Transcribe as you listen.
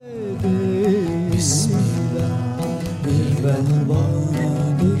Bismillah, bir ben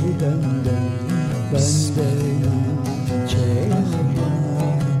bana bir benden,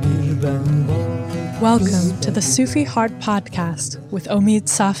 bir ben bana. Welcome to the Sufi Heart Podcast with Omid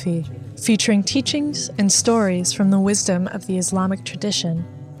Safi, featuring teachings and stories from the wisdom of the Islamic tradition.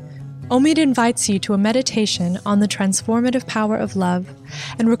 Omid invites you to a meditation on the transformative power of love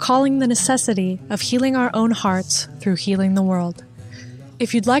and recalling the necessity of healing our own hearts through healing the world.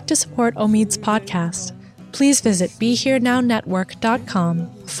 If you'd like to support Omid's podcast, please visit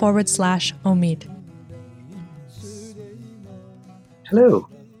BeHereNowNetwork.com/Omid. Hello,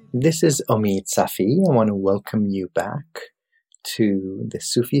 this is Omid Safi. I want to welcome you back to the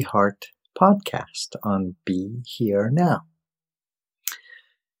Sufi Heart Podcast on Be Here Now.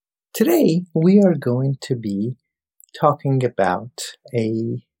 Today, we are going to be talking about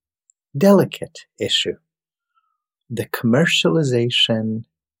a delicate issue, the commercialization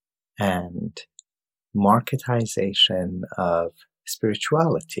and marketization of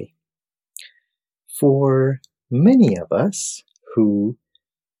spirituality. For many of us who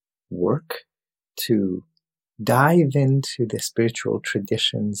work to dive into the spiritual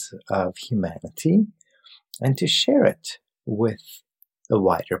traditions of humanity and to share it with the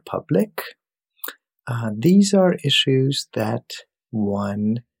wider public, these are issues that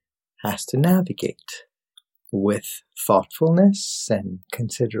one has to navigate with thoughtfulness and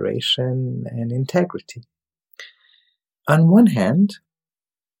consideration and integrity. On one hand,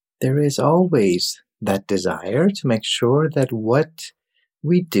 there is always that desire to make sure that what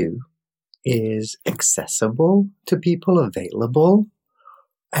we do is accessible to people, available,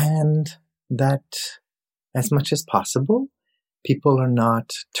 and that as much as possible, people are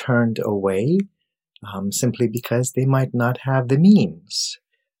not turned away simply because they might not have the means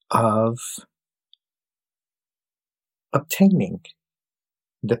of obtaining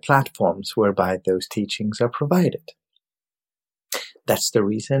the platforms whereby those teachings are provided. That's the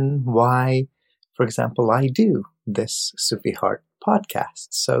reason why, for example, I do this Sufi Heart podcast,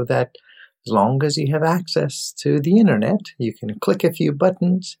 so that as long as you have access to the internet, you can click a few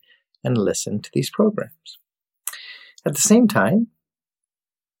buttons and listen to these programs. At the same time,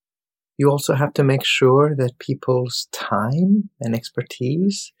 you also have to make sure that people's time and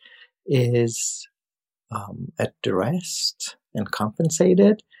expertise is addressed and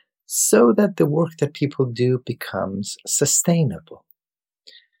compensated so that the work that people do becomes sustainable.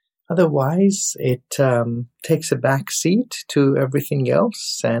 Otherwise, it takes a back seat to everything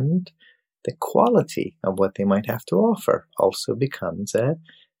else, and the quality of what they might have to offer also becomes a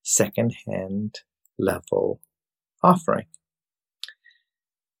second-hand level offering.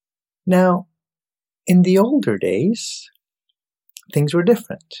 Now, in the older days, things were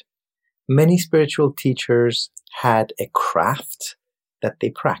different. Many spiritual teachers had a craft that they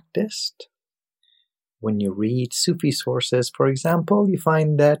practiced. When you read Sufi sources, for example, you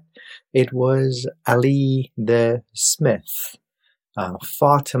find that it was Ali the smith,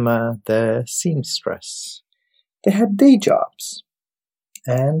 Fatima the seamstress. They had day jobs,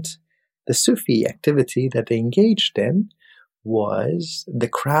 and the Sufi activity that they engaged in was the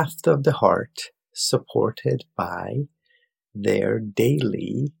craft of the heart supported by their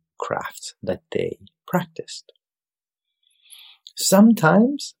daily craft that they practiced.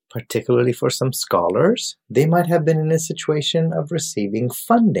 Sometimes, particularly for some scholars, they might have been in a situation of receiving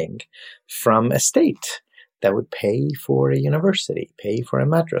funding from a state that would pay for a university, pay for a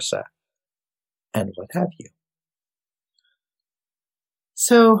madrasa, and what have you.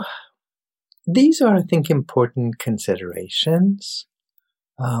 So, these are, I think, important considerations.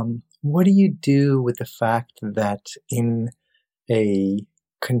 What do you do with the fact that in a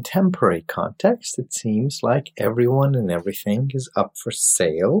contemporary context, it seems like everyone and everything is up for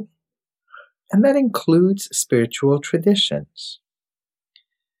sale, and that includes spiritual traditions.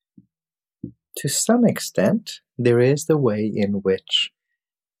 To some extent, there is the way in which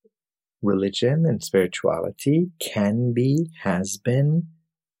religion and spirituality has been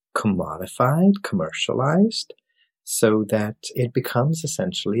commodified, commercialized, so that it becomes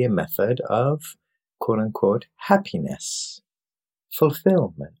essentially a method of quote-unquote happiness,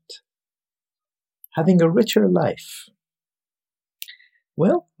 fulfillment, having a richer life.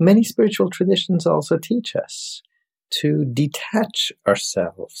 Well, many spiritual traditions also teach us to detach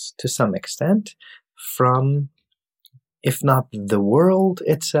ourselves to some extent from, if not the world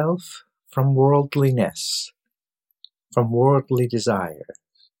itself, from worldliness, from worldly desire,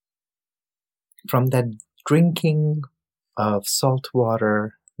 from that drinking of salt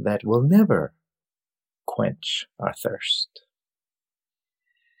water that will never quench our thirst.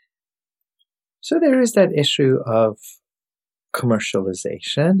 So there is that issue of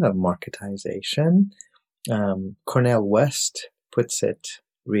commercialization, of marketization. Cornel West puts it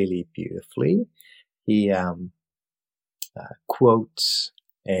really beautifully. He quotes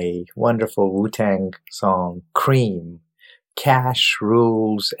a wonderful Wu-Tang song, Cream, cash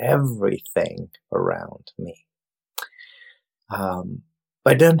rules everything around me.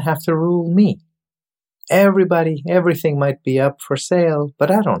 But it doesn't have to rule me. Everything might be up for sale,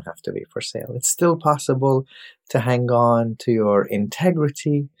 but I don't have to be for sale. It's still possible to hang on to your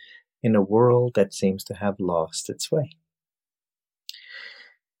integrity in a world that seems to have lost its way.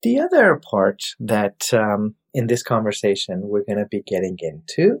 The other part that in this conversation we're going to be getting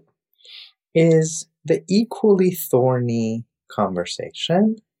into is the equally thorny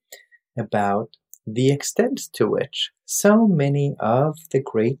conversation about the extent to which so many of the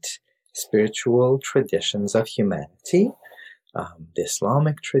great spiritual traditions of humanity, the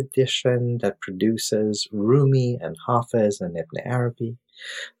Islamic tradition that produces Rumi and Hafiz and Ibn Arabi,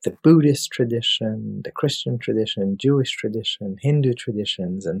 the Buddhist tradition, the Christian tradition, Jewish tradition, Hindu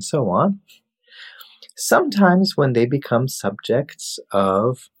traditions, and so on, sometimes when they become subjects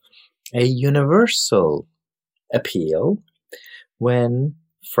of a universal appeal, when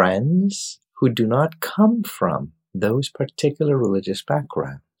friends who do not come from those particular religious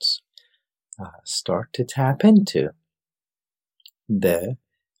backgrounds start to tap into the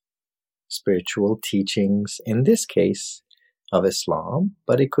spiritual teachings, in this case, of Islam,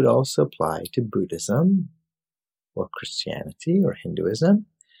 but it could also apply to Buddhism or Christianity or Hinduism,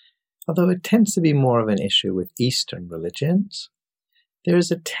 although it tends to be more of an issue with Eastern religions. There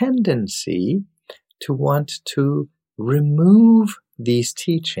is a tendency to want to remove these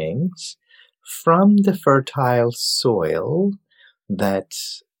teachings from the fertile soil that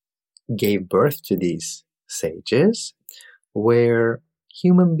gave birth to these sages, where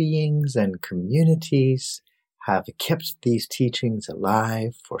human beings and communities have kept these teachings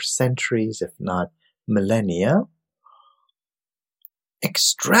alive for centuries, if not millennia,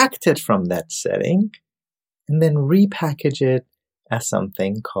 extract it from that setting, and then repackage it as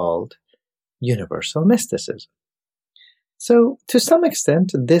something called universal mysticism. So, to some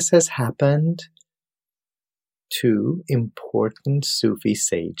extent, this has happened to important Sufi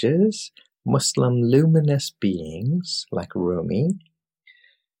sages, Muslim luminous beings like Rumi,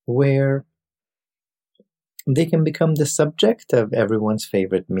 where they can become the subject of everyone's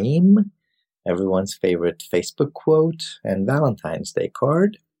favorite meme, everyone's favorite Facebook quote, and Valentine's Day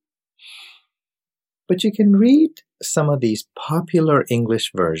card. But you can read some of these popular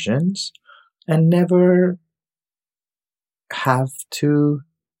English versions and never have to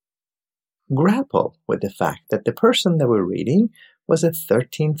grapple with the fact that the person that we're reading was a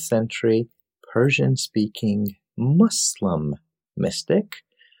 13th century Persian-speaking Muslim mystic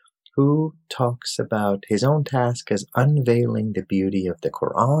who talks about his own task as unveiling the beauty of the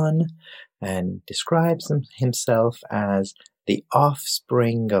Quran and describes himself as the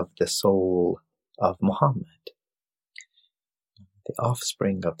offspring of the soul of Muhammad. The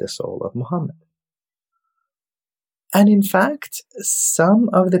offspring of the soul of Muhammad. And in fact, some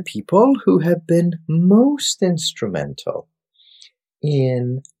of the people who have been most instrumental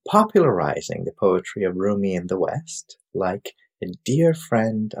in popularizing the poetry of Rumi in the West, like a dear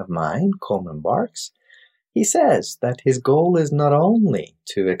friend of mine, Coleman Barks, he says that his goal is not only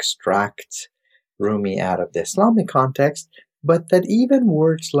to extract Rumi out of the Islamic context, but that even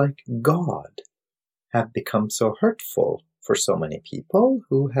words like God have become so hurtful for so many people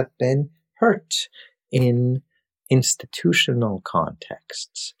who have been hurt in institutional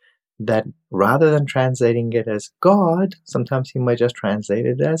contexts, that rather than translating it as God, sometimes he might just translate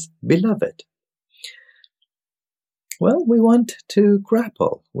it as beloved. Well, we want to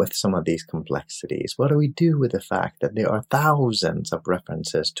grapple with some of these complexities. What do we do with the fact that there are thousands of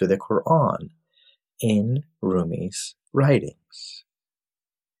references to the Quran in Rumi's writings?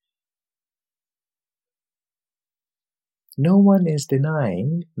 No one is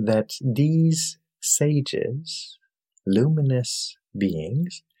denying that these sages, luminous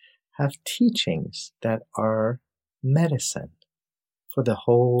beings, have teachings that are medicine for the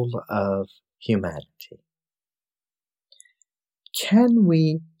whole of humanity. Can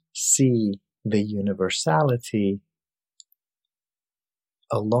we see the universality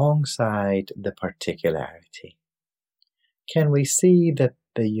alongside the particularity? Can we see that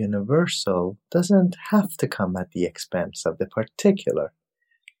the universal doesn't have to come at the expense of the particular,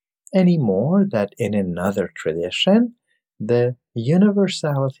 any more that in another tradition, the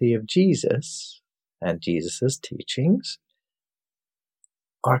universality of Jesus and Jesus' teachings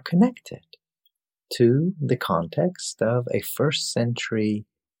are connected to the context of a first century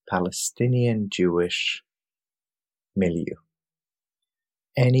Palestinian Jewish milieu,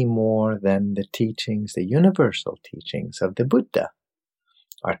 any more than the teachings, the universal teachings of the Buddha,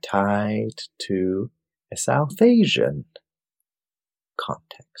 are tied to a South Asian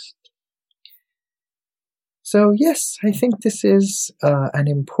context. So yes, I think this is an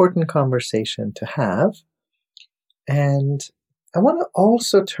important conversation to have. And I want to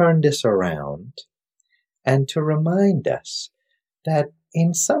also turn this around and to remind us that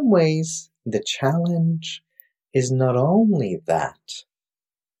in some ways the challenge is not only that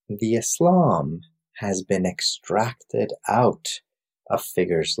the Islam has been extracted out of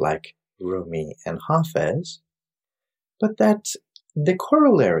figures like Rumi and Hafez, but that the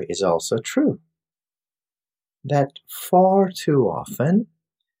corollary is also true. That far too often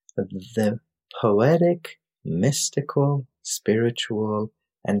the poetic, mystical, spiritual,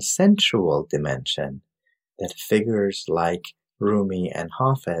 and sensual dimension that figures like Rumi and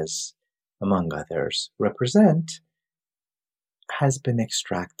Hafez, among others, represent has been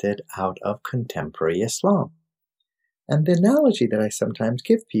extracted out of contemporary Islam. And the analogy that I sometimes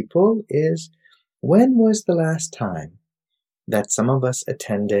give people is, when was the last time that some of us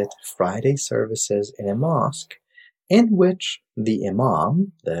attended Friday services in a mosque in which the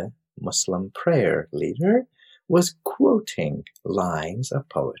Imam, the Muslim prayer leader, was quoting lines of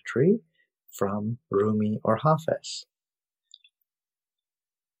poetry from Rumi or Hafez?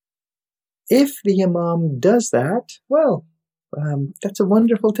 If the Imam does that, well, that's a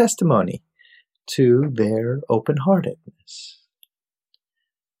wonderful testimony to their open-heartedness.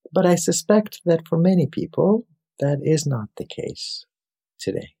 But I suspect that for many people, that is not the case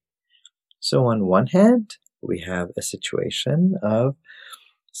today. So on one hand, we have a situation of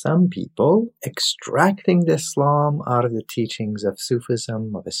some people extracting the Islam out of the teachings of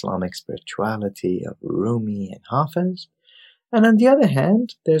Sufism, of Islamic spirituality, of Rumi and Hafez. And on the other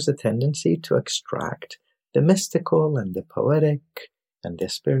hand, there's a tendency to extract the mystical and the poetic and the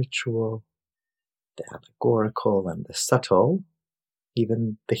spiritual, the allegorical and the subtle,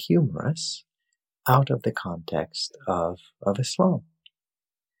 even the humorous, out of the context of Islam.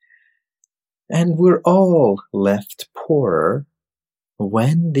 And we're all left poorer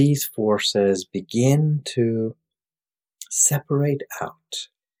when these forces begin to separate out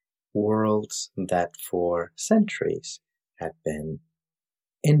worlds that for centuries had been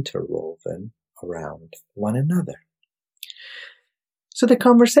interwoven around one another. So the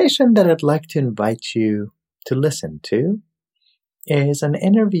conversation that I'd like to invite you to listen to is an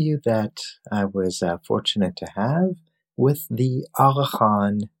interview that I was fortunate to have with the Aga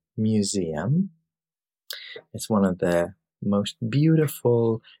Khan Museum. It's one of the most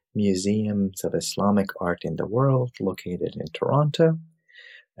beautiful museums of Islamic art in the world, located in Toronto.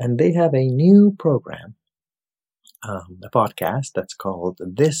 And they have a new program, a podcast that's called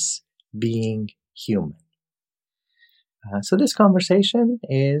This Being Human. So this conversation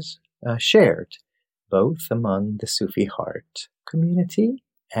is shared both among the Sufi heart community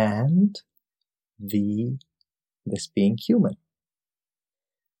and This Being Human.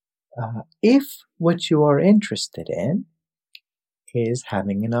 If what you are interested in is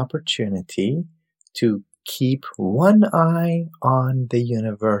having an opportunity to keep one eye on the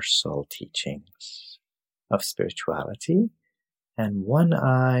universal teachings of spirituality and one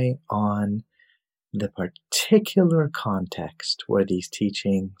eye on the particular context where these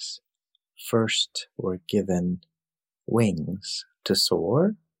teachings first were given wings to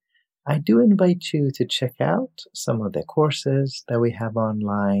soar, I do invite you to check out some of the courses that we have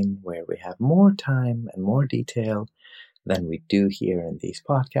online where we have more time and more detail than we do here in these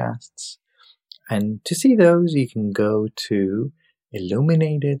podcasts. And to see those, you can go to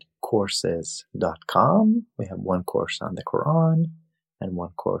illuminatedcourses.com. We have one course on the Quran and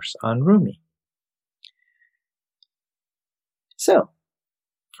one course on Rumi. So,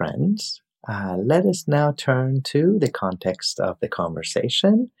 friends, let us now turn to the context of the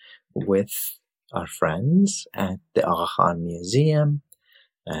conversation with our friends at the Aga Khan Museum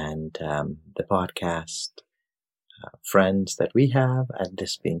and the podcast friends that we have at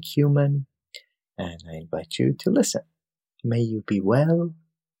This Being Human. And I invite you to listen. May you be well,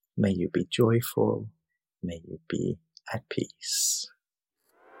 may you be joyful, may you be at peace.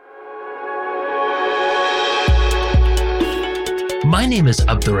 My name is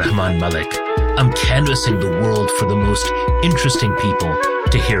Abdul-Rehman Malik. I'm canvassing the world for the most interesting people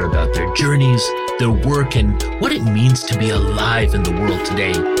to hear about their journeys, their work, and what it means to be alive in the world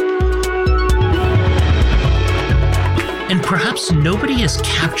today. And perhaps nobody has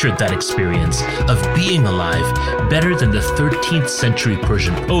captured that experience of being alive better than the 13th century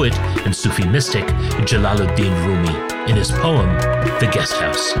Persian poet and Sufi mystic Jalaluddin Rumi in his poem, The Guest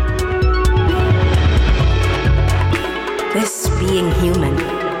House. This being human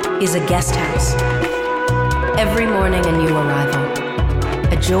is a guest house. Every morning a new arrival.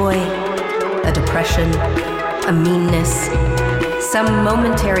 A joy, a depression, a meanness. Some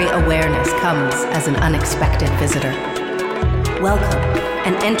momentary awareness comes as an unexpected visitor. Welcome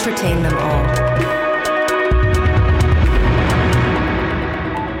and entertain them all.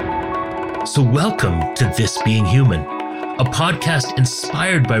 So welcome to This Being Human, a podcast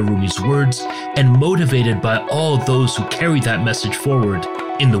inspired by Rumi's words and motivated by all those who carry that message forward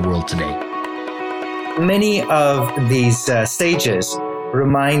in the world today. Many of these sages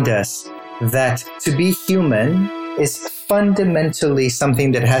remind us that to be human is fundamentally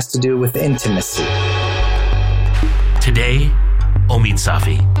something that has to do with intimacy. Today, Omid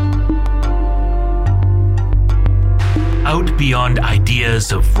Safi. Out beyond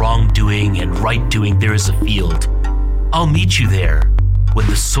ideas of wrongdoing and right-doing, there is a field. I'll meet you there. When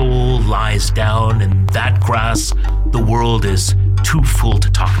the soul lies down in that grass, the world is too full to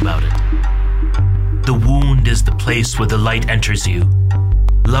talk about it. The wound is the place where the light enters you.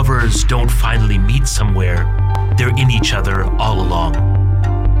 Lovers don't finally meet somewhere. They're in each other all along.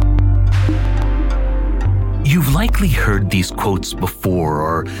 You've likely heard these quotes before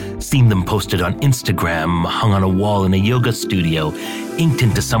or seen them posted on Instagram, hung on a wall in a yoga studio, inked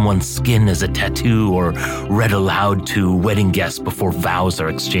into someone's skin as a tattoo, or read aloud to wedding guests before vows are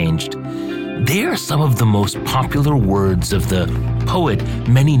exchanged. They are some of the most popular words of the poet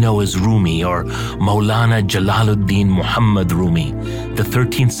many know as Rumi, or Maulana Jalaluddin Muhammad Rumi, the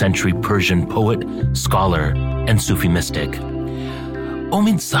 13th century Persian poet, scholar, and Sufi mystic.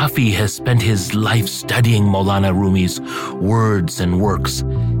 Omid Safi has spent his life studying Maulana Rumi's words and works.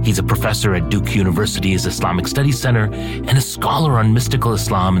 He's a professor at Duke University's Islamic Studies Center and a scholar on mystical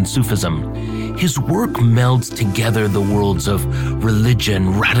Islam and Sufism. His work melds together the worlds of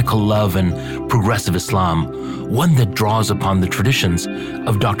religion, radical love, and progressive Islam, one that draws upon the traditions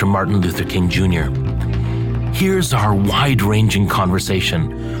of Dr. Martin Luther King Jr. Here's our wide-ranging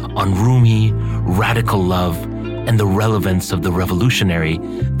conversation on Rumi, radical love, and the relevance of the revolutionary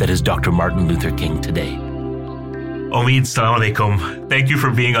that is Dr. Martin Luther King today. Omid, salam alaikum. Thank you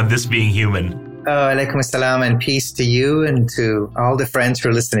for being on This Being Human. Alaikum assalam, and peace to you and to all the friends who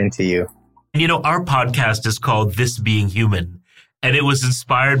are listening to you. You know, our podcast is called This Being Human, and it was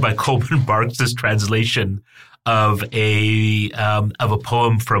inspired by Coleman Barks's translation of a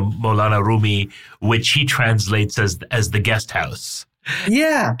poem from Maulana Rumi, which he translates as the guest house.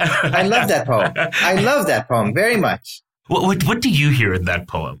 Yeah, I love that poem. I love that poem very much. What do you hear in that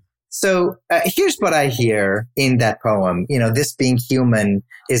poem? So here's what I hear in that poem. You know, this being human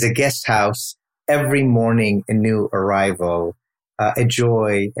is a guest house. Every morning, a new arrival, a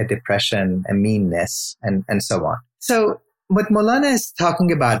joy, a depression, a meanness, and so on. So what Maulana is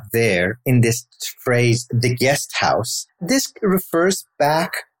talking about there in this phrase, the guest house, this refers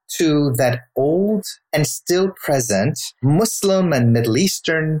back to that old and still present Muslim and Middle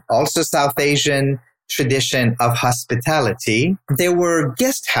Eastern, also South Asian tradition of hospitality. There were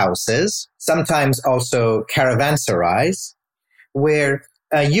guest houses, sometimes also caravanserais, where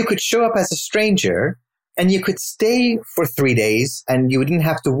you could show up as a stranger and you could stay for 3 days and you didn't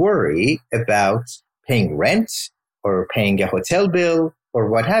have to worry about paying rent or paying a hotel bill or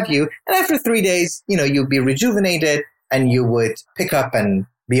what have you. And after 3 days, you'd be rejuvenated and you would pick up and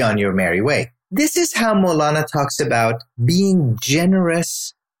be on your merry way. This is how Maulana talks about being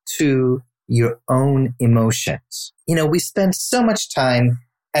generous to your own emotions. We spend so much time,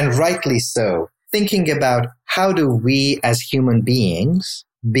 and rightly so, thinking about how do we as human beings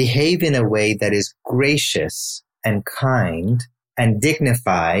behave in a way that is gracious and kind and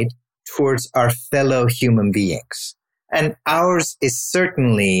dignified towards our fellow human beings. And ours is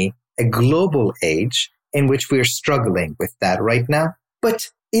certainly a global age in which we're struggling with that right now. But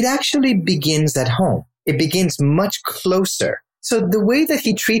it actually begins at home. It begins much closer. So the way that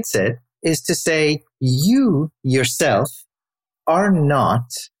he treats it is to say, you yourself are not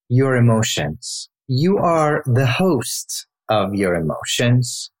your emotions. You are the host of your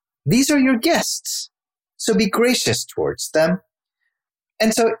emotions. These are your guests. So be gracious towards them.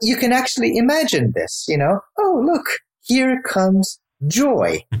 And so you can actually imagine this, oh, look, here comes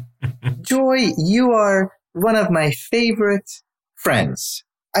Joy. Joy, you are one of my favorite friends.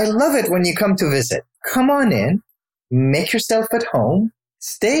 I love it when you come to visit. Come on in, make yourself at home,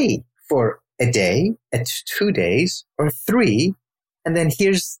 stay for a day, 2 days, or 3. And then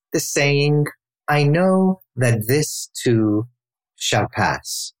here's the saying, I know that this too shall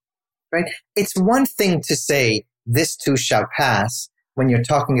pass, right? It's one thing to say this too shall pass when you're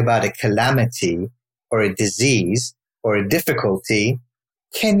talking about a calamity or a disease or a difficulty.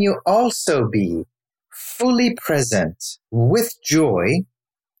 Can you also be fully present with joy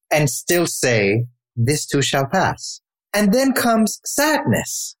and still say, this too shall pass? And then comes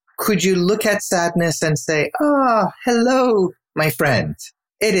sadness. Could you look at sadness and say, hello, my friend.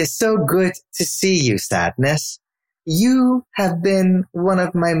 It is so good to see you, sadness. You have been one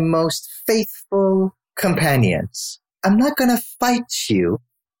of my most faithful companions. I'm not going to fight you.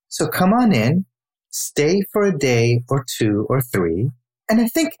 So come on in, stay for a day or two or three. And I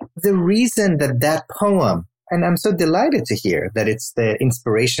think the reason that poem, and I'm so delighted to hear that it's the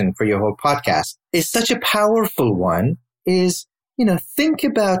inspiration for your whole podcast, is such a powerful one, is, think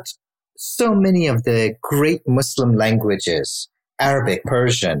about so many of the great Muslim languages, Arabic,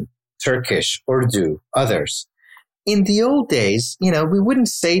 Persian, Turkish, Urdu, others. In the old days, we wouldn't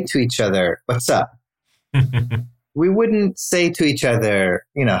say to each other, what's up? We wouldn't say to each other,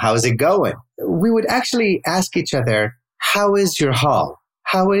 how's it going? We would actually ask each other, how is your hal?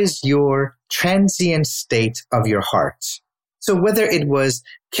 How is your transient state of your heart? So whether it was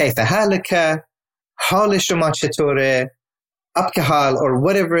كيف حالك, حال شما چطوره, abkahal, or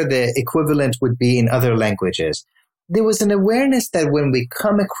whatever the equivalent would be in other languages, there was an awareness that when we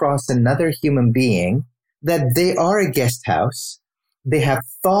come across another human being, that they are a guest house, they have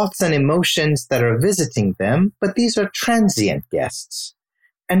thoughts and emotions that are visiting them, but these are transient guests.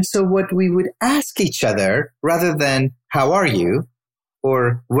 And so what we would ask each other, rather than, how are you?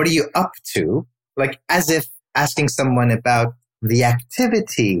 Or what are you up to? Like as if asking someone about the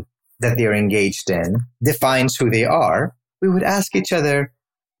activity that they're engaged in defines who they are, we would ask each other,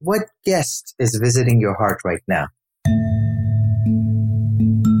 what guest is visiting your heart right now?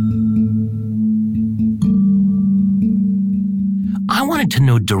 I wanted to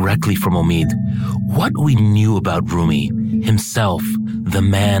know directly from Omid what we knew about Rumi, himself, the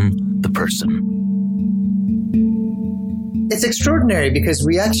man, the person. It's extraordinary because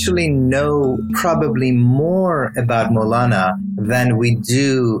we actually know probably more about Maulana than we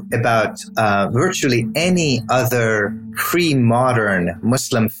do about virtually any other pre-modern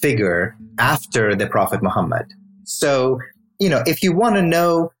Muslim figure after the Prophet Muhammad. So, if you want to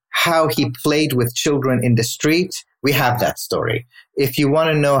know how he played with children in the street, we have that story. If you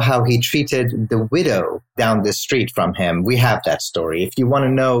want to know how he treated the widow down the street from him, we have that story. If you want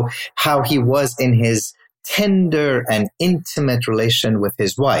to know how he was in his tender and intimate relation with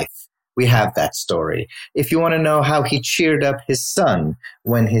his wife, we have that story. If you want to know how he cheered up his son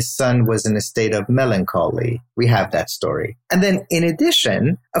when his son was in a state of melancholy, we have that story. And then in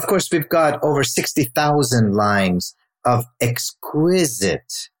addition, of course, we've got over 60,000 lines of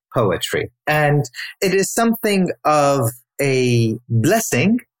exquisite poetry. And it is something of a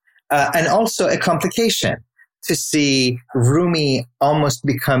blessing and also a complication to see Rumi almost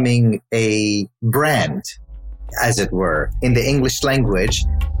becoming a brand, as it were, in the English language.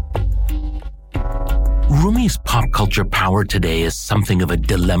 Rumi's pop culture power today is something of a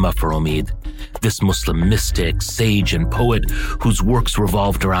dilemma for Omid, this Muslim mystic, sage, and poet whose works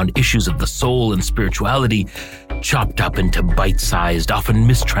revolved around issues of the soul and spirituality, chopped up into bite-sized, often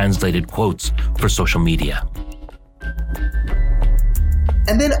mistranslated quotes for social media.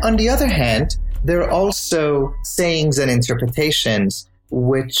 And then on the other hand, there are also sayings and interpretations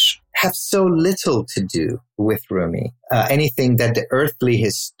which have so little to do with Rumi. Anything that the earthly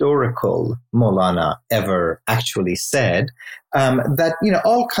historical Maulana ever actually said, that,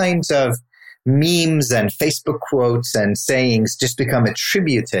 all kinds of memes and Facebook quotes and sayings just become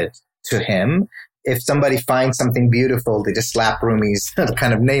attributed to him. If somebody finds something beautiful, they just slap Rumi's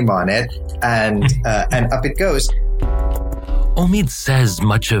kind of name on it, and up it goes. Omid says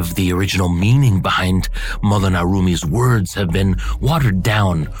much of the original meaning behind Maulana Rumi's words have been watered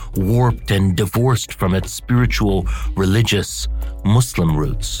down, warped, and divorced from its spiritual, religious, Muslim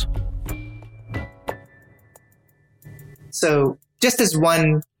roots. So, just as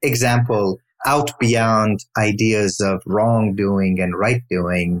one example, out beyond ideas of wrongdoing and right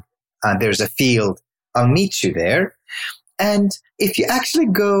doing, there's a field. I'll meet you there. And if you actually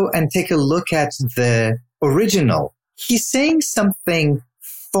go and take a look at the original, he's saying something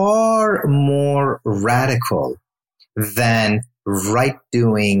far more radical than right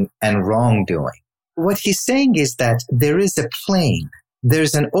doing and wrongdoing. What he's saying is that there is a plane.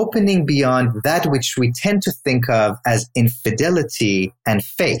 There's an opening beyond that which we tend to think of as infidelity and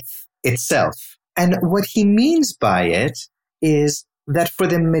faith itself. And what he means by it is that for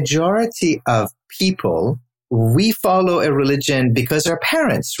the majority of people, we follow a religion because our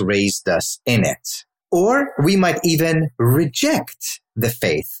parents raised us in it. Or we might even reject the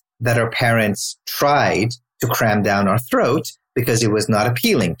faith that our parents tried to cram down our throat because it was not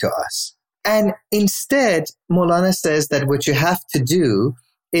appealing to us. And instead, Maulana says that what you have to do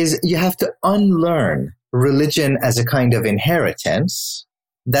is you have to unlearn religion as a kind of inheritance.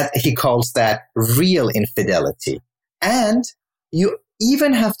 That he calls that real infidelity. And you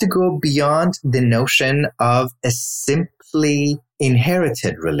even have to go beyond the notion of a simply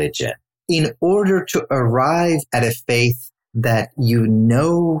inherited religion in order to arrive at a faith that you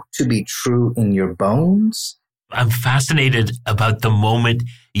know to be true in your bones. I'm fascinated about the moment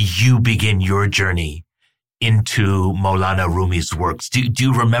you begin your journey into Maulana Rumi's works. Do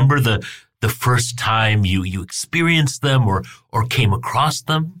you remember the first time you experienced them or came across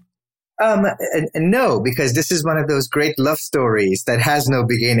them? No, because this is one of those great love stories that has no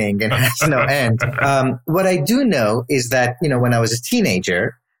beginning and has no end. What I do know is that, when I was a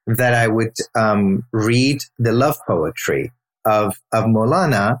teenager, that I would read the love poetry of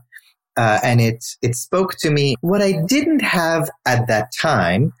Maulana, and it spoke to me. What I didn't have at that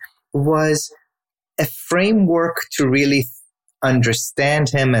time was a framework to really understand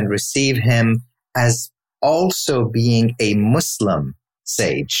him and receive him as also being a Muslim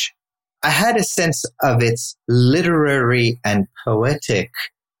sage. I had a sense of its literary and poetic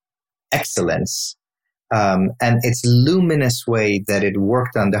excellence, and its luminous way that it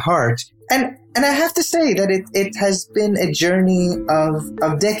worked on the heart. And I have to say that it has been a journey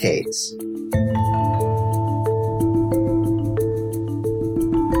of decades.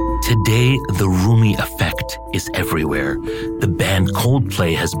 Today, the Rumi effect is everywhere. The band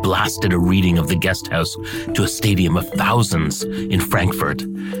Coldplay has blasted a reading of The Guest House to a stadium of thousands in Frankfurt.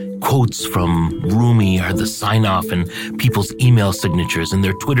 Quotes from Rumi are the sign-off in people's email signatures and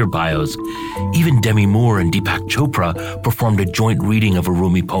their Twitter bios. Even Demi Moore and Deepak Chopra performed a joint reading of a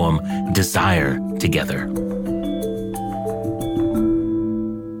Rumi poem, Desire, together.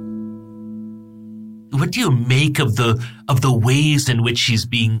 What do you make of the ways in which she's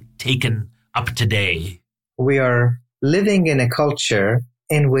being taken up today? We are living in a culture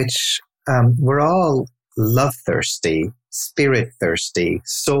in which we're all love-thirsty, spirit-thirsty,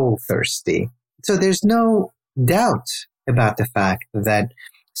 soul-thirsty. So there's no doubt about the fact that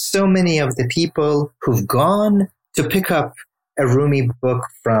so many of the people who've gone to pick up a Rumi book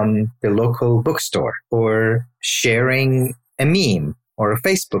from the local bookstore or sharing a meme or a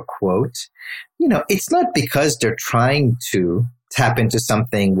Facebook quote, it's not because they're trying to tap into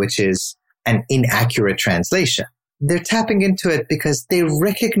something which is an inaccurate translation. They're tapping into it because they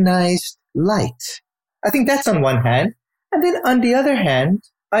recognize light. I think that's on one hand. And then on the other hand,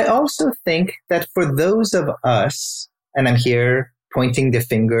 I also think that for those of us, and I'm here pointing the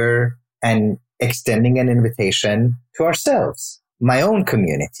finger and extending an invitation to ourselves, my own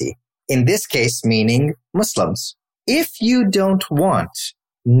community, in this case, meaning Muslims. If you don't want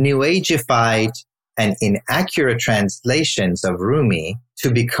New Ageified and inaccurate translations of Rumi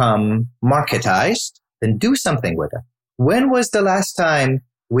to become marketized, then do something with it. When was the last time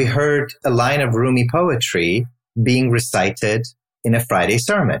we heard a line of Rumi poetry being recited in a Friday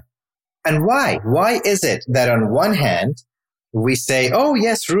sermon? And why? Why is it that on one hand, we say, oh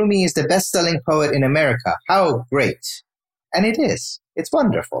yes, Rumi is the best-selling poet in America. How great. And it is. It's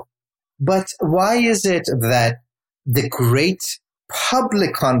wonderful. But why is it that the great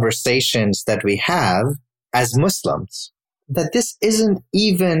public conversations that we have as Muslims, that this isn't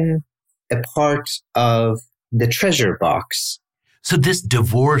even a part of the treasure box? So this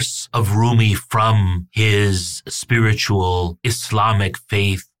divorce of Rumi from his spiritual Islamic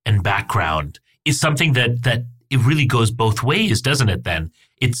faith and background is something that it really goes both ways, doesn't it? Then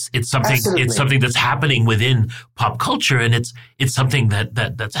it's something Absolutely. It's something that's happening within pop culture, and it's something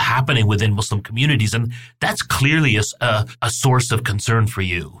that's happening within Muslim communities, and that's clearly a source of concern for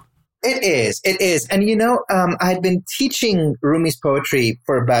you. It is. And I'd been teaching Rumi's poetry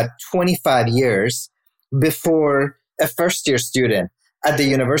for about 25 years before a first-year student at the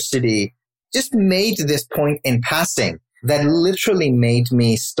university just made this point in passing that literally made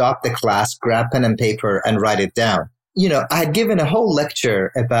me stop the class, grab pen and paper, and write it down. I had given a whole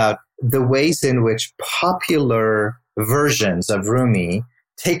lecture about the ways in which popular versions of Rumi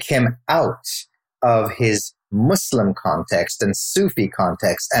take him out of his Muslim context and Sufi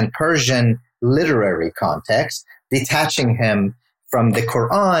context and Persian literary context, detaching him from the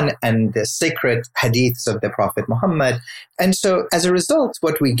Quran and the sacred hadiths of the Prophet Muhammad. And so as a result,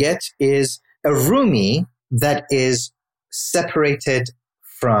 what we get is a Rumi that is separated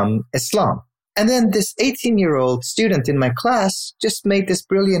from Islam. And then this 18-year-old student in my class just made this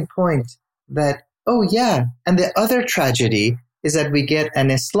brilliant point that, oh yeah, and the other tragedy is that we get an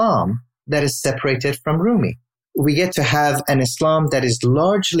Islam that is separated from Rumi. We get to have an Islam that is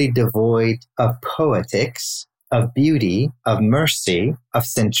largely devoid of poetics, of beauty, of mercy, of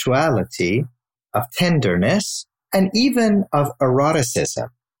sensuality, of tenderness, and even of eroticism.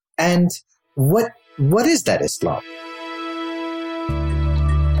 And what is that Islam?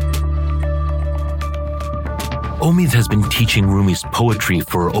 Omid has been teaching Rumi's poetry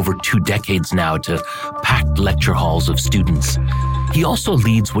for over 2 decades now to packed lecture halls of students. He also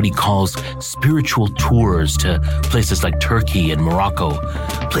leads what he calls spiritual tours to places like Turkey and Morocco,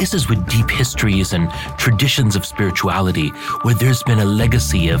 places with deep histories and traditions of spirituality where there's been a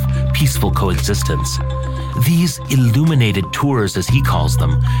legacy of peaceful coexistence. These illuminated tours, as he calls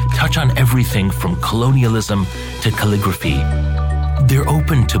them, touch on everything from colonialism to calligraphy. They're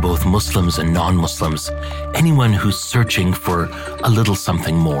open to both Muslims and non-Muslims, anyone who's searching for a little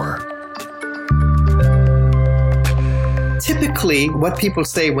something more. Typically, what people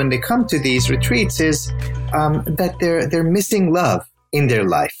say when they come to these retreats is that they're missing love in their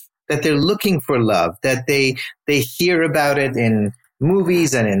life, that they're looking for love, that they hear about it in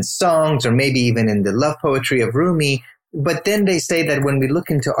movies and in songs, or maybe even in the love poetry of Rumi. But then they say that when we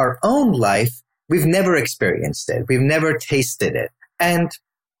look into our own life, we've never experienced it. We've never tasted it. And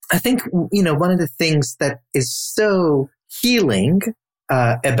I think, one of the things that is so healing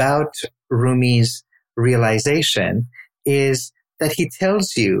about Rumi's realization is that he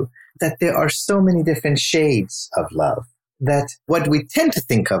tells you that there are so many different shades of love, that what we tend to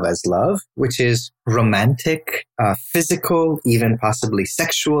think of as love, which is romantic, physical, even possibly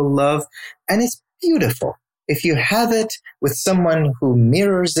sexual love, and it's beautiful. If you have it with someone who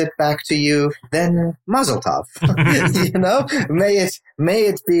mirrors it back to you, then mazel tov. May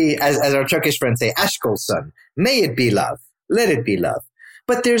it be, as our Turkish friends say, aşk olsun. May it be love. Let it be love.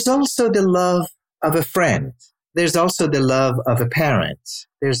 But there's also the love of a friend. There's also the love of a parent.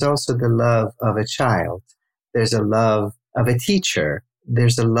 There's also the love of a child. There's a love of a teacher.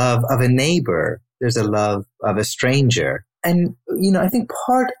 There's a love of a neighbor. There's a love of a stranger. And, I think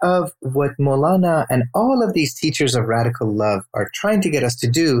part of what Maulana and all of these teachers of radical love are trying to get us to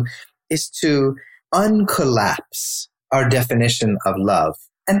do is to uncollapse our definition of love.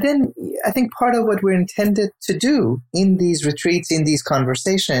 And then I think part of what we're intended to do in these retreats, in these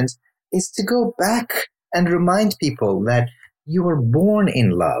conversations, is to go back and remind people that you were born in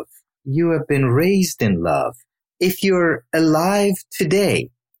love. You have been raised in love. If you're alive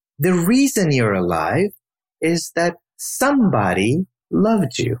today, the reason you're alive is that somebody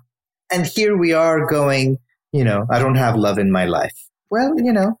loved you. And here we are going, I don't have love in my life. Well,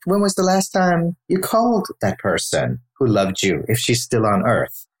 when was the last time you called that person who loved you, if she's still on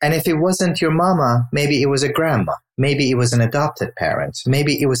earth? And if it wasn't your mama, maybe it was a grandma. Maybe it was an adopted parent.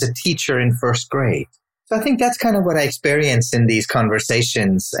 Maybe it was a teacher in first grade. So I think that's kind of what I experience in these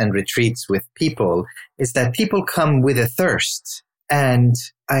conversations and retreats with people, is that people come with a thirst. And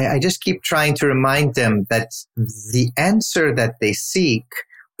I just keep trying to remind them that the answer that they seek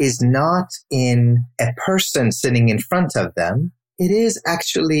is not in a person sitting in front of them. It is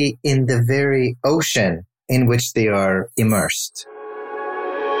actually in the very ocean in which they are immersed.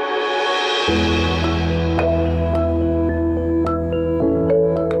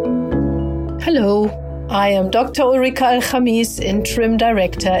 Hello, I am Dr. Ulrika Al-Khamis, Interim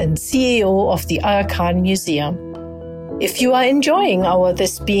Director and CEO of the Aga Khan Museum. If you are enjoying our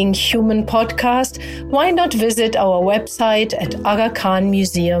This Being Human podcast, why not visit our website at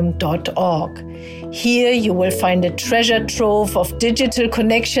agakhanmuseum.org. Here you will find a treasure trove of digital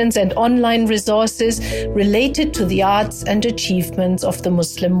connections and online resources related to the arts and achievements of the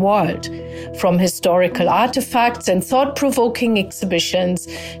Muslim world, from historical artifacts and thought-provoking exhibitions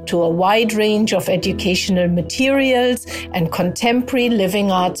to a wide range of educational materials and contemporary living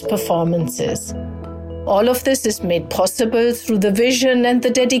arts performances. All of this is made possible through the vision and the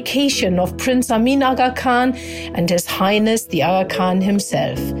dedication of Prince Amin Aga Khan and His Highness the Aga Khan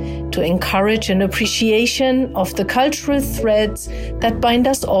himself, to encourage an appreciation of the cultural threads that bind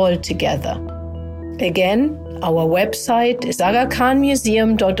us all together. Again, our website is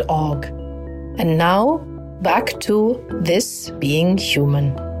agakhanmuseum.org. And now, back to This Being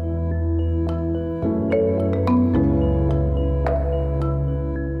Human.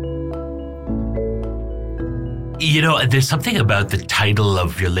 There's something about the title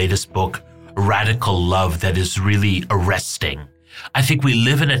of your latest book, Radical Love, that is really arresting. I think we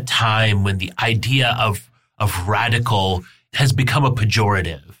live in a time when the idea of radical has become a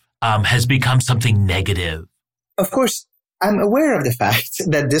pejorative, has become something negative. Of course, I'm aware of the fact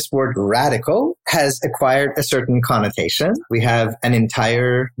that this word radical has acquired a certain connotation. We have an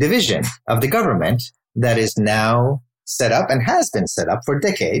entire division of the government that is now set up and has been set up for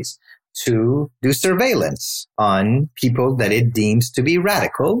decades to do surveillance on people that it deems to be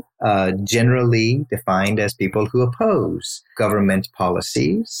radical, generally defined as people who oppose government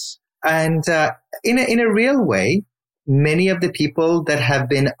policies. And in a real way, many of the people that have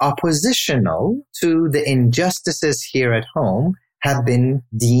been oppositional to the injustices here at home have been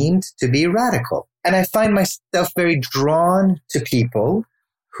deemed to be radical. And I find myself very drawn to people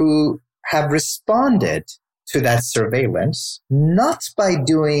who have responded to that surveillance, not by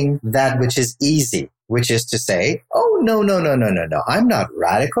doing that which is easy, which is to say, oh, no, I'm not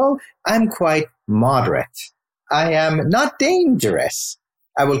radical. I'm quite moderate. I am not dangerous.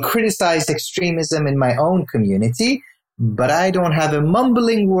 I will criticize extremism in my own community, but I don't have a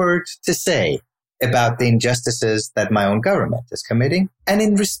mumbling word to say about the injustices that my own government is committing. And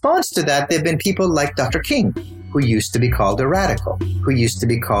in response to that, there have been people like Dr. King, who used to be called a radical, who used to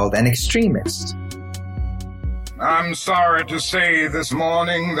be called an extremist. I'm sorry to say this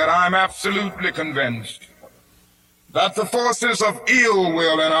morning that I'm absolutely convinced that the forces of ill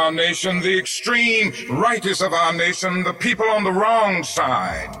will in our nation, the extreme rightists of our nation, the people on the wrong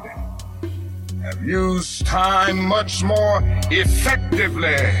side, have used time much more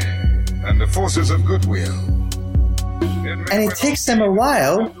effectively than the forces of goodwill. And it takes them a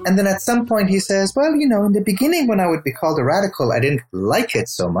while, and then at some point he says, well, in the beginning when I would be called a radical, I didn't like it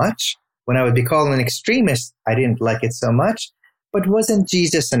so much. When I would be called an extremist, I didn't like it so much. But wasn't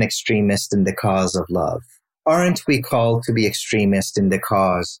Jesus an extremist in the cause of love? Aren't we called to be extremists in the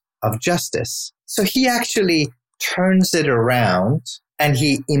cause of justice? So he actually turns it around and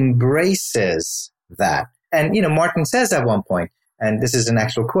he embraces that. And, Martin says at one point, and this is an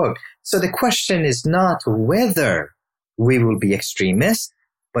actual quote, so the question is not whether we will be extremists,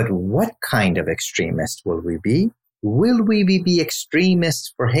 but what kind of extremist will we be? Will we be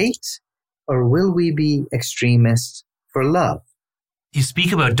extremists for hate, or will we be extremists for love? You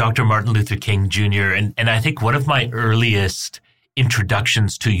speak about Dr. Martin Luther King Jr., and I think one of my earliest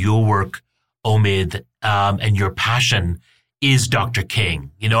introductions to your work, Omid, and your passion is Dr.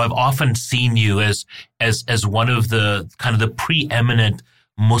 King. I've often seen you as one of the kind of the preeminent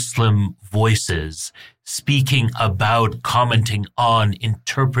Muslim voices speaking about, commenting on,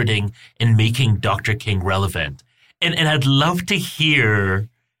 interpreting, and making Dr. King relevant. And I'd love to hear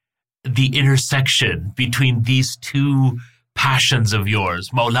the intersection between these two passions of yours,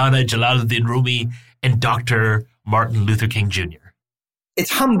 Maulana Jalaluddin Rumi and Dr. Martin Luther King Jr.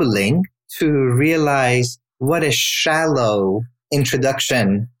 It's humbling to realize what a shallow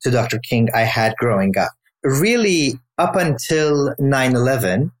introduction to Dr. King I had growing up. Really, up until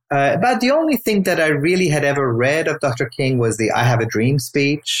 9/11, about the only thing that I really had ever read of Dr. King was the I Have a Dream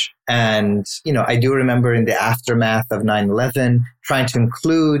speech. And, I do remember in the aftermath of 9/11 trying to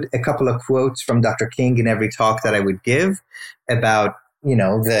include a couple of quotes from Dr. King in every talk that I would give about,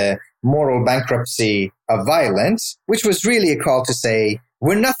 the moral bankruptcy of violence, which was really a call to say,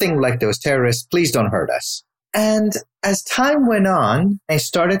 we're nothing like those terrorists. Please don't hurt us. And as time went on, I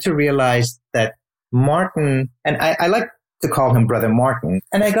started to realize that Martin, and I like to call him Brother Martin,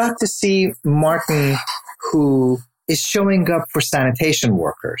 and I got to see Martin who is showing up for sanitation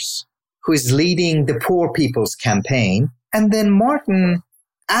workers, who is leading the Poor People's Campaign. And then Martin,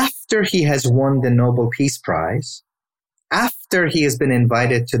 after he has won the Nobel Peace Prize, after he has been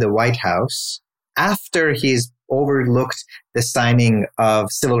invited to the White House, after he's overlooked the signing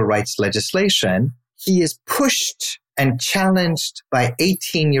of civil rights legislation, he is pushed and challenged by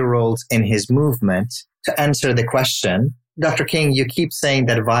 18-year-olds in his movement to answer the question, Dr. King, you keep saying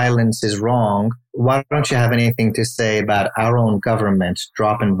that violence is wrong. Why don't you have anything to say about our own government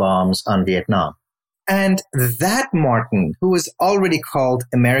dropping bombs on Vietnam? And that Martin, who was already called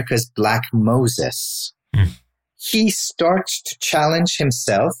America's Black Moses, he starts to challenge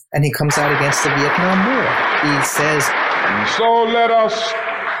himself and he comes out against the Vietnam War. He says, so let us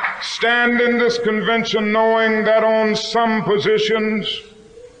stand in this convention knowing that on some positions,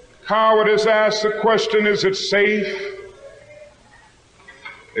 cowardice asks the question, is it safe?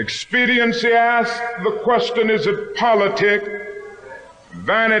 Expediency asks the question, is it politic?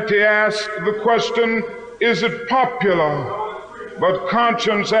 Vanity asks the question, is it popular? But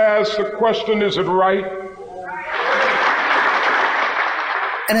conscience asks the question, is it right?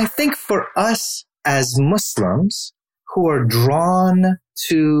 And I think for us as Muslims who are drawn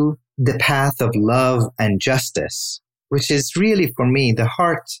to the path of love and justice, which is really for me the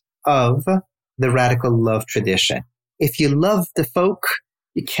heart of the radical love tradition. If you love the folk,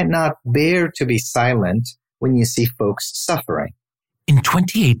 you cannot bear to be silent when you see folks suffering. In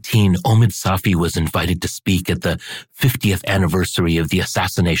 2018, Omid Safi was invited to speak at the 50th anniversary of the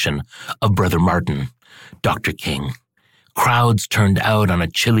assassination of Brother Martin, Dr. King. Crowds turned out on a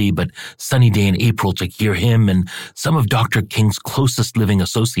chilly but sunny day in April to hear him and some of Dr. King's closest living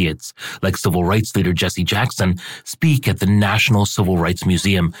associates, like civil rights leader Jesse Jackson, speak at the National Civil Rights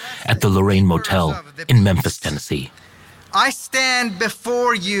Museum at the Lorraine Motel in Memphis, Tennessee. I stand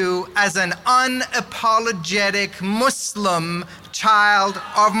before you as an unapologetic Muslim child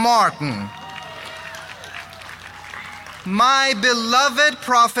of Martin. My beloved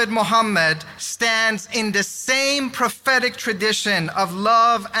Prophet Muhammad stands in the same prophetic tradition of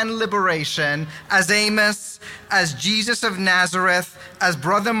love and liberation as Amos, as Jesus of Nazareth, as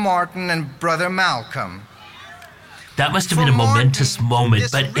Brother Martin and Brother Malcolm. That must have been a momentous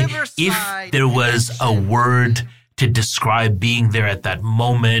moment, but if there was a word to describe being there at that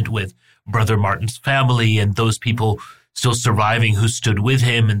moment with Brother Martin's family and those people still surviving who stood with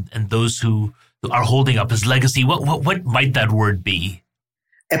him and those who are holding up his legacy, what might that word be?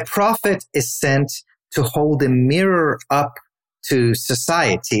 A prophet is sent to hold a mirror up to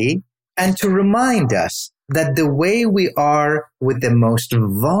society and to remind us that the way we are with the most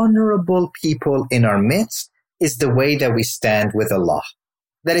vulnerable people in our midst is the way that we stand with Allah.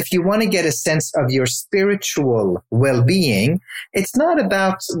 That if you want to get a sense of your spiritual well-being, it's not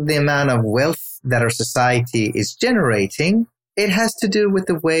about the amount of wealth that our society is generating. It has to do with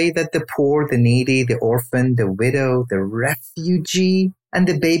the way that the poor, the needy, the orphan, the widow, the refugee, and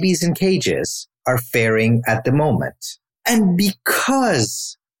the babies in cages are faring at the moment. And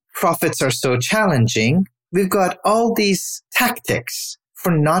because prophets are so challenging, we've got all these tactics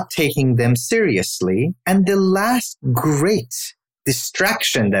for not taking them seriously. And the last great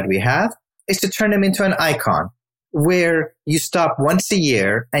distraction that we have is to turn them into an icon where you stop once a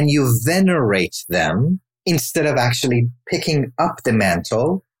year and you venerate them instead of actually picking up the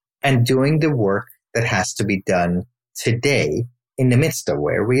mantle and doing the work that has to be done today in the midst of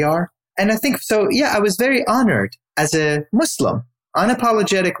where we are. And I think so, I was very honored as a Muslim,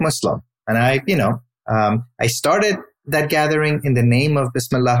 unapologetic Muslim. And I started that gathering in the name of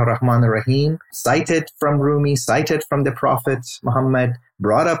Bismillah ar-Rahman ar-Rahim, cited from Rumi, cited from the Prophet Muhammad,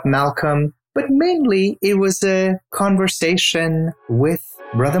 brought up Malcolm, but mainly it was a conversation with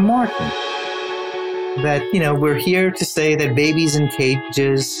Brother Martin. That, we're here to say that babies in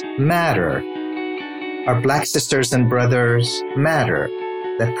cages matter. Our black sisters and brothers matter.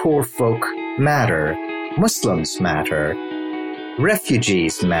 That poor folk matter. Muslims matter.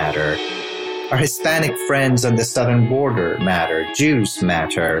 Refugees matter. Our Hispanic friends on the southern border matter. Jews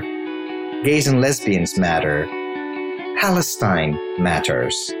matter. Gays and lesbians matter. Palestine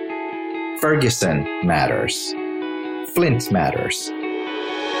matters. Ferguson matters. Flint matters.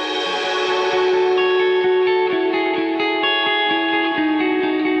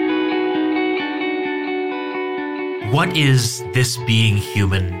 What is this being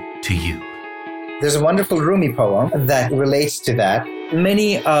human to you? There's a wonderful Rumi poem that relates to that.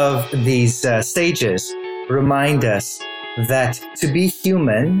 Many of these stages remind us that to be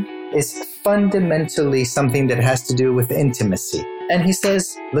human is fundamentally something that has to do with intimacy. And he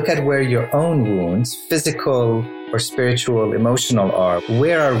says, look at where your own wounds, physical or spiritual, emotional are.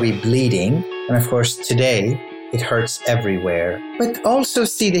 Where are we bleeding? And of course, today, it hurts everywhere. But also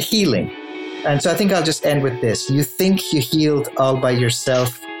see the healing. And so I think I'll just end with this. You think you healed all by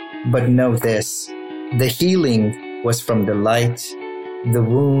yourself, but know this. The healing was from the light. The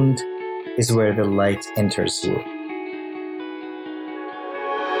wound is where the light enters you.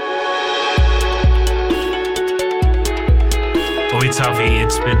 Omid Safi,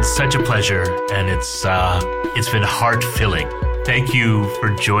 it's been such a pleasure, and it's been heart-filling. Thank you for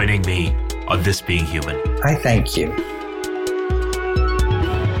joining me on This Being Human. I thank you.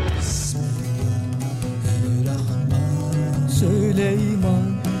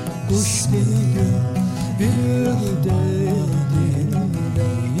 Süleyman kuş gibi bir de